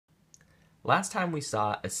Last time we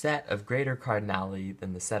saw a set of greater cardinality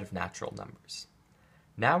than the set of natural numbers.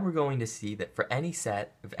 Now we're going to see that for any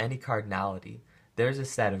set of any cardinality, there's a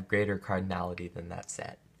set of greater cardinality than that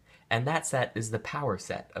set. And that set is the power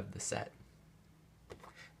set of the set.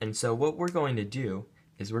 And so what we're going to do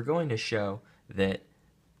is we're going to show that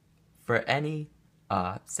for any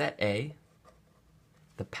set A,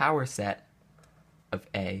 the power set of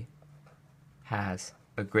A has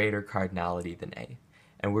a greater cardinality than A.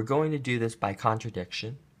 And we're going to do this by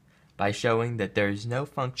contradiction, by showing that there is no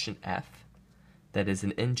function f that is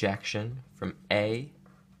an injection from A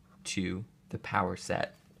to the power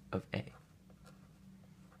set of A.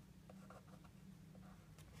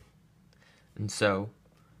 And so,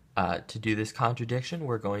 to do this contradiction,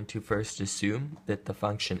 we're going to first assume that the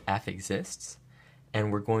function f exists,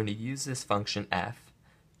 and we're going to use this function f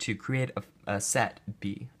to create a set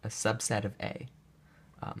B, a subset of A,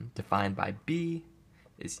 defined by B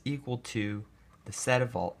is equal to the set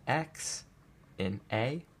of all x in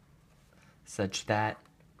A, such that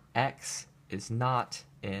x is not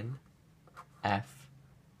in f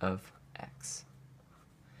of x.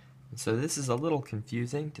 And so this is a little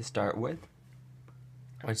confusing to start with.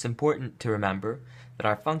 It's important to remember that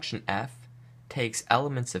our function f takes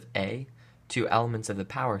elements of A to elements of the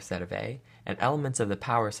power set of A, and elements of the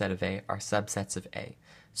power set of A are subsets of A.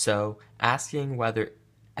 So asking whether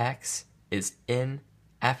x is in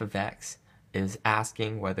f of x is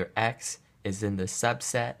asking whether x is in the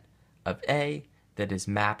subset of A that is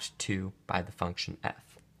mapped to by the function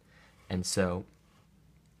f. And so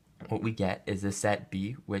what we get is a set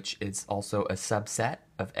B, which is also a subset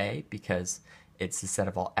of A because it's the set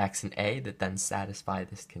of all x in A that then satisfy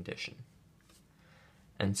this condition.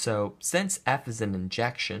 And so since f is an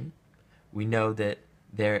injection, we know that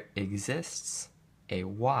there exists a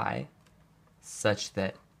y such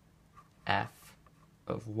that f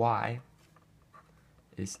of y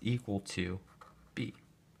is equal to B,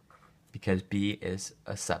 because B is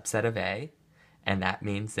a subset of A, and that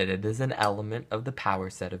means that it is an element of the power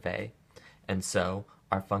set of A, and so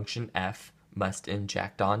our function f must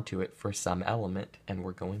inject onto it for some element, and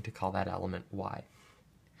we're going to call that element y.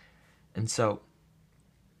 And so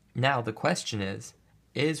now the question is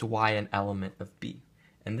y an element of B?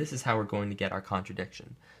 And this is how we're going to get our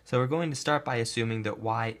contradiction. So we're going to start by assuming that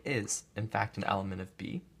y is, in fact, an element of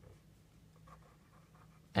B.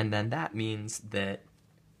 And then that means that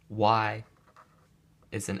y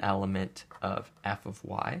is an element of f of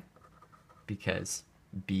y, because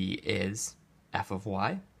B is f of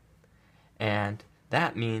y. And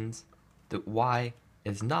that means that y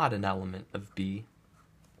is not an element of B,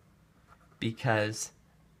 because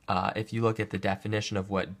if you look at the definition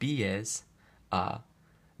of what B is,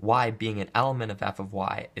 y being an element of f of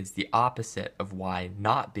y is the opposite of y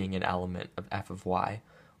not being an element of f of y,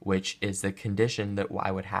 which is the condition that y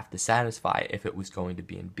would have to satisfy if it was going to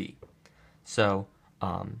be in B. So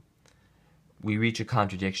we reach a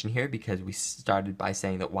contradiction here because we started by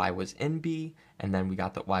saying that y was in B, and then we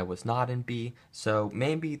got that y was not in B. So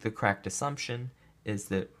maybe the correct assumption is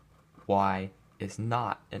that y is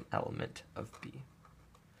not an element of B.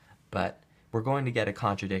 But we're going to get a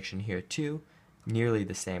contradiction here too, nearly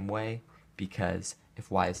the same way, because if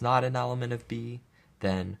y is not an element of B,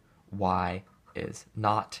 then y is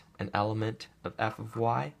not an element of f of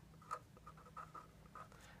y.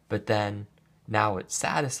 But then now it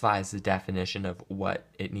satisfies the definition of what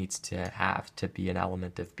it needs to have to be an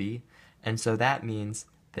element of B, and so that means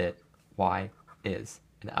that y is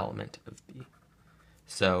an element of B.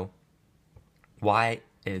 So y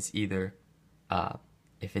is either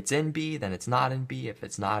if it's in B, then it's not in B. If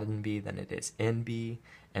it's not in B, then it is in B.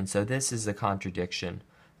 And so this is a contradiction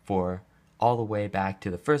for all the way back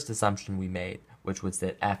to the first assumption we made, which was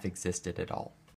that f existed at all.